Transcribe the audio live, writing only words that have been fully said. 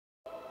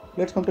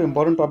Let's come to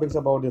important topics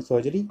about the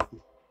surgery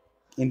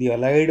in the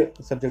allied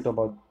subject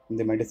about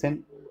the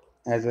medicine,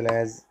 as well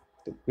as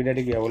the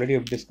pediatric we have already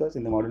discussed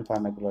in the modern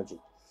pharmacology.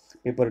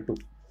 Paper 2.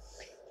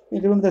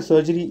 Remember the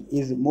surgery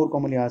is more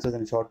commonly asked as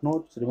in short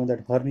notes. Remember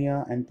that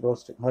hernia and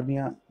prostate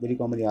hernia very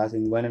commonly asked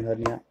inguinal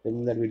hernia.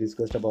 Remember that we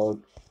discussed about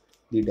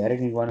the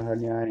direct inguinal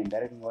hernia and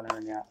indirect inguinal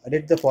hernia.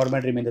 Let the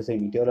format remain the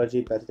same: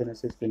 etiology,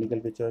 pathogenesis, clinical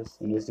features,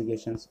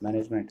 investigations,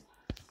 management.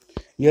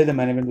 Here the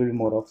management will be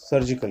more of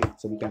surgical.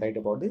 So we can write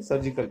about the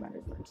surgical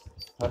management.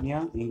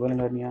 Hernia, inguinal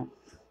hernia,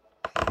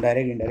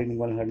 direct, indirect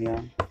inguinal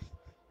hernia,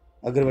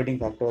 aggravating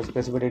factors,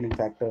 precipitating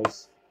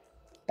factors,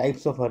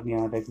 types of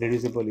hernia like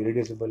reducible,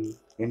 irreducible,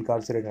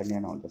 incarcerate hernia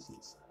and all those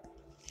things.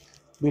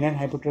 Benign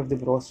hypertrophy of the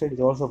prostate is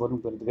also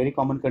a very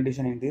common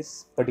condition in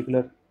this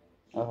particular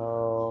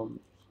uh,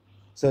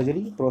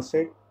 surgery.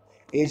 Prostate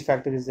age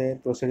factor is there,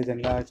 prostate is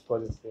enlarged,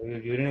 causes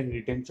urinary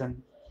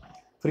retention,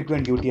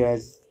 frequent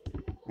UTIs,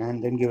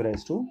 and then give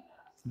rise to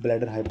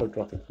bladder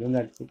hypertrophy. Given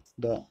that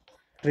the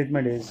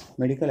treatment is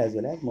medical as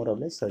well as more or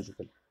less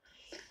surgical.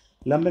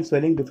 Lump and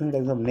swelling, different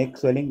types of neck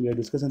swelling. We have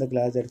discussed in the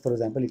class that, for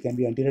example, it can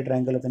be anterior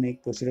triangle of the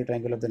neck, posterior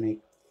triangle of the neck,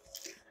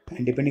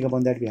 and depending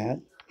upon that, we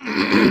have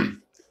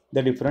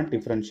the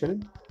differential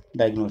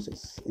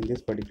diagnosis in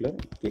this particular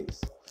case.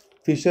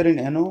 Fissure in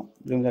ano,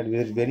 that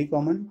is very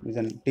common, is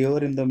an tear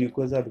in the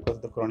mucosa because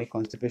of the chronic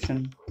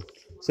constipation.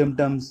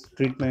 Symptoms,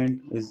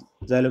 treatment is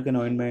xylocaine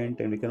ointment,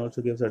 and we can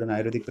also give certain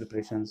Ayurvedic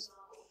preparations.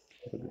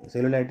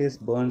 Cellulitis,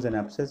 burns, and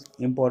abscess.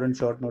 Important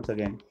short notes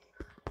again.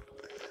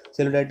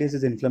 Cellulitis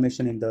is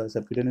inflammation in the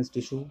subcutaneous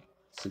tissue,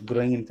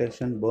 growing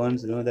infection,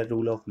 burns, remember that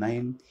rule of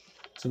 9,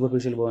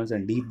 superficial burns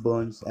and deep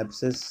burns,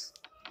 abscess,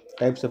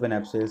 types of an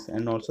abscess,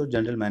 and also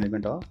general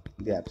management of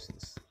the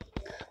abscess.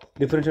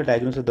 Differential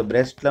diagnosis of the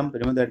breast lump,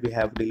 remember that we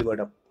have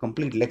delivered a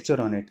complete lecture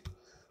on it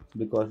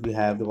because we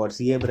have got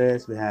CA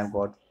breast, we have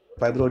got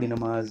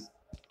fibroadenomas,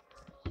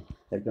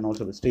 that can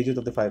also be stages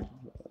of the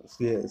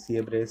CA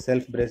breast,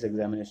 self breast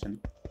examination.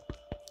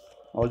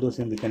 All those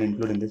things we can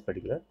include in this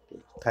particular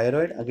case.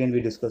 Thyroid, again we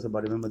discuss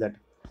about, remember that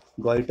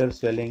goiter,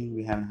 swelling,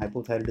 we have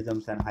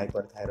hypothyroidisms and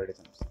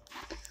hyperthyroidisms.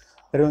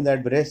 Remember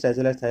that breast as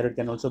well as thyroid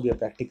can also be a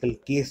practical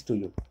case to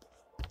you.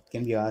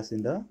 Can be asked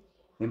in the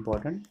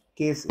important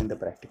case in the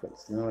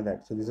practicals. Remember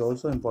that. So this is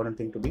also important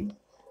thing to be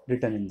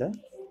written in the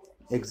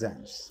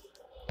exams.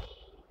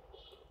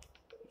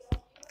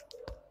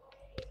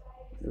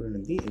 Even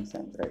in the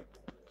exams, right?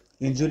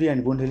 Injury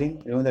and wound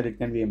healing. Remember that it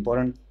can be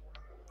important.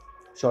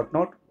 Short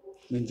note: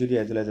 injury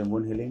as well as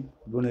wound healing.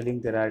 Wound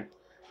healing, there are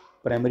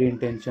primary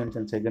intentions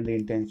and secondary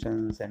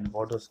intentions, and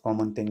what those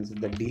common things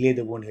that delay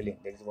the wound healing.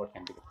 That is what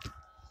can be done.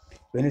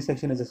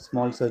 Venesection is a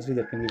small surgery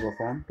that can be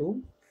performed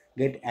to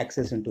get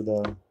access into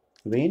the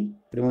vein.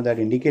 Remember that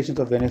indications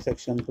of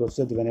venesection, process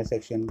of the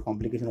venesection,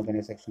 complication of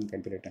venesection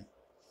can be written.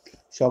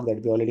 Shock,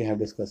 that we already have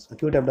discussed.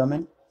 Acute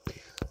abdomen.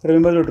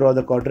 Remember to draw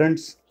the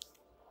quadrants.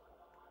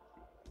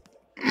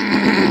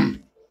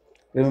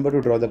 Remember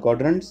to draw the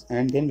quadrants,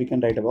 and then we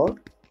can write about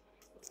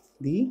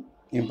the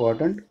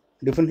important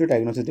differential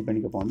diagnosis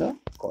depending upon the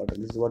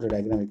quadrant. This is what the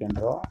diagram we can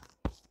draw.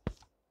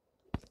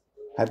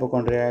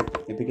 Hypochondriac,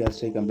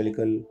 epigastric,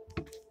 umbilical,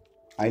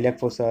 iliac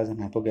fossas, and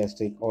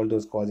hypogastric, all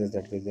those causes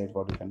that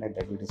what we can write,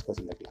 that we discuss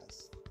in the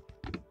class.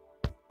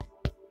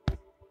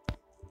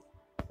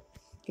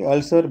 Okay,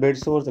 ulcer, bed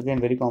sores, again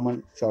very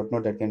common short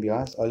note that can be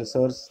asked.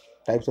 Ulcers,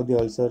 types of the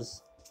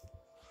ulcers,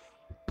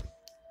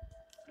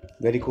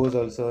 varicose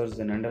ulcers,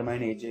 and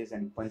undermine edges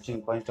and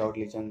punched out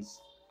lesions,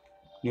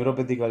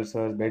 neuropathic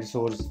ulcers, bed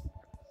sores.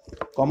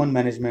 Common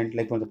management,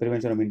 like for the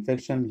prevention of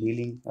infection,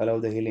 healing, allow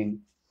the healing.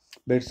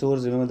 Bed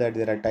sores, remember that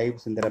there are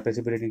types and there are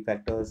precipitating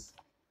factors.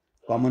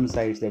 Common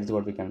sites, that is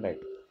what we can write.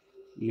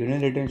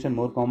 Urinary retention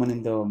more common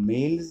in the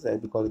males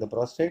because of the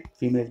prostate,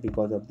 females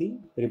because of the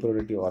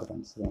reproductive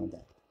organs. Remember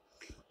that.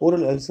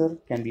 Oral ulcer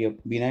can be a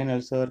benign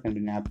ulcer, can be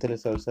an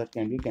aphthous ulcer,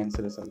 can be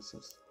cancerous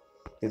ulcers.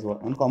 Is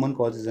what uncommon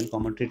causes and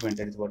common treatment,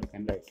 that is what you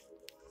can write.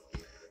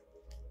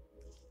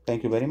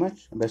 Thank you very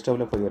much. Best of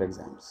luck for your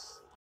exams.